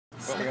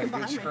But we had a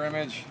good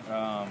scrimmage.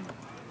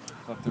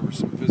 Thought there was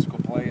some physical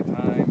play at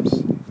times.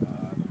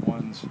 The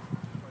ones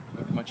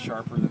much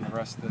sharper than the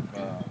rest of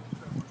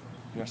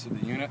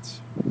the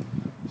units.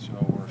 So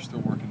we're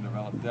still working to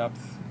develop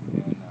depth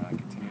and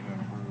continue to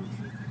improve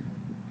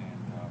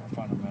and our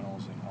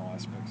fundamentals in all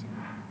aspects of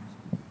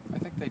it. I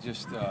think they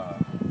just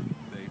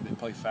they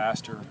play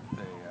faster.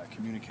 They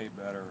communicate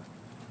better.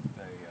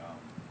 They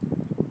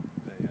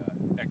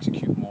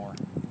execute more.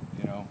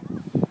 You know,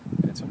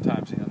 and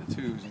sometimes the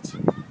twos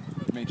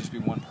it may just be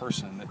one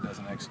person that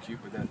doesn't execute,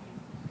 but that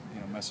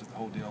messes the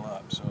whole deal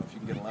up. So if you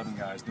can get 11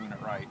 guys doing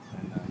it right,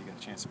 then you get a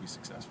chance to be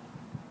successful.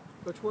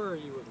 Coach, where are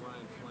you with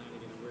Ryan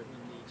Flanagan and where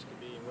he needs to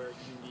be and where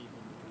you need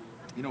him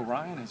to be? You know,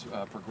 Ryan has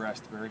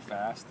progressed very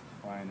fast.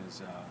 Ryan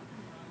is,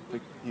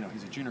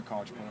 he's a junior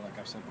college player, like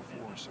I've said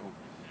before, so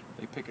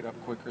they pick it up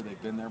quicker.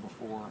 They've been there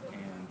before,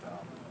 and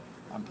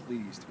I'm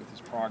pleased with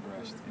his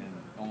progress in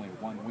only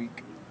 1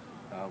 week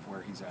of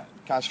where he's at.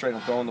 Concentrate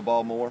on throwing the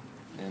ball more,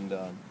 and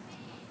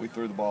we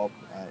threw the ball,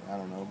 I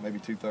don't know, maybe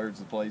 2/3 of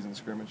the plays in the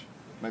scrimmage.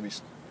 Maybe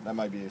that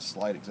might be a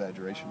slight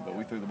exaggeration, but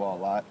we threw the ball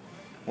a lot.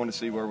 Want to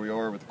see where we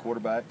are with the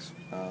quarterbacks.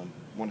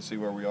 Want to see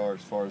where we are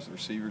as far as the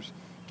receivers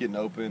getting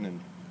open, and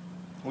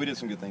we did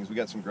some good things. We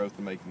got some growth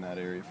to make in that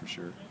area for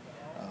sure.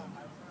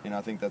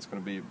 I think that's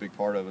going to be a big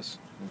part of us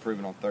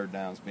improving on third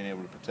downs, being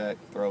able to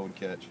protect, throw, and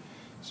catch.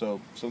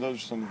 So those are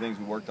some of the things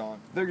we worked on.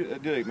 They're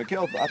good.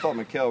 I thought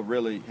Mikel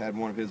really had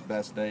one of his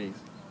best days,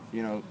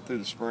 through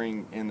the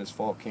spring and this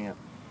fall camp.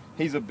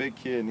 He's a big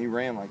kid, and he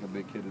ran like a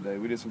big kid today.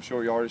 We did some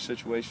short yardage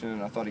situation,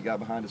 and I thought he got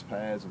behind his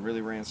pads and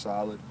really ran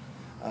solid.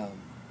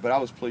 But I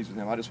was pleased with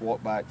him. I just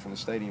walked back from the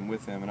stadium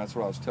with him, and that's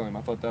what I was telling him.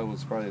 I thought that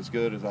was probably as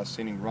good as I've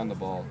seen him run the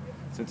ball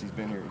since he's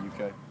been here at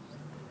UK.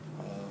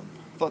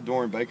 I thought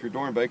Dorian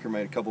Baker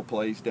made a couple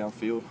plays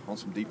downfield on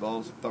some deep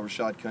balls. I thought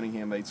Rashad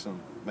Cunningham made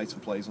some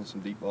plays on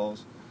some deep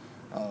balls.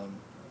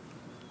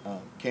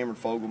 Cameron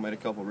Fogle made a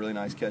couple really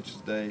nice catches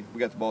today. We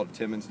got the ball to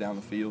Timmons down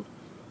the field.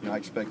 I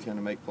expect him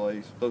to make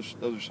plays. Those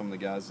are some of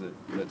the guys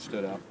that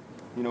stood out.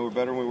 We're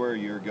better than we were a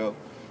year ago.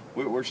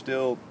 We're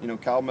still,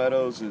 Kyle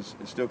Meadows is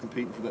still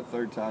competing for that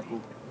third tackle.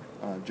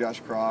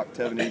 Josh Kroc,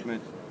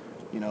 Tevin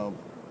Eatman,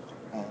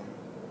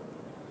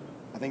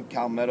 I think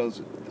Kyle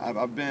Meadows,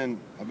 I've been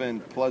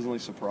pleasantly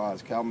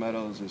surprised. Kyle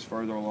Meadows is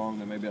further along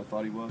than maybe I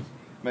thought he was.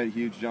 Made a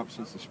huge jump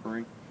since the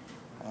spring.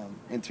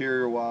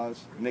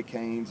 Interior-wise, Nick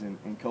Haynes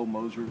and Cole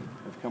Moser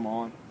have come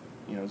on.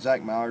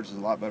 Zach Myers is a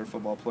lot better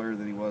football player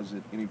than he was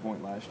at any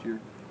point last year.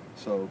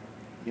 So,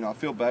 I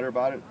feel better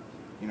about it.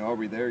 Are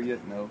we there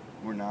yet? No,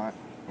 we're not.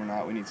 We're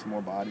not. We need some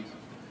more bodies.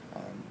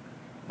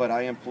 But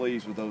I am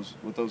pleased with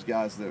those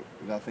guys that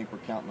I think we're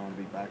counting on to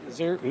be back.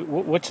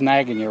 What's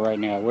nagging you right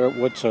now?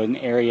 What's an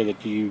area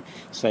that you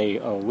say,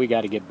 oh, we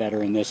got to get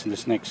better in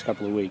this next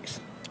couple of weeks?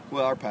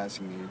 Well, our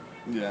passing game.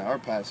 Yeah, our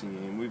passing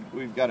game.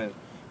 We've got to,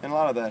 and a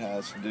lot of that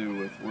has to do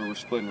with where we're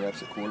splitting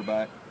reps at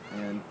quarterback,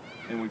 and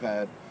we've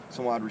had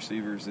some wide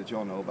receivers that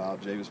y'all know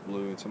about, Javis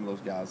Blue and some of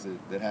those guys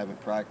that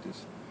haven't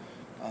practiced.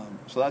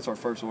 So that's our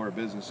first order of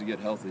business, to get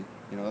healthy.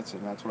 That's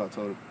what I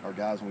told our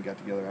guys when we got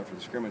together after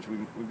the scrimmage.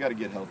 We've got to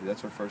get healthy.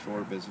 That's our first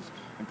order of business,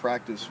 and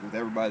practice with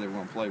everybody that we're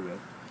going to play with.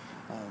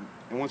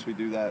 And once we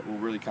do that, we'll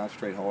really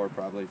concentrate hard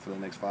probably for the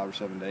next 5 or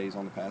 7 days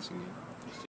on the passing game.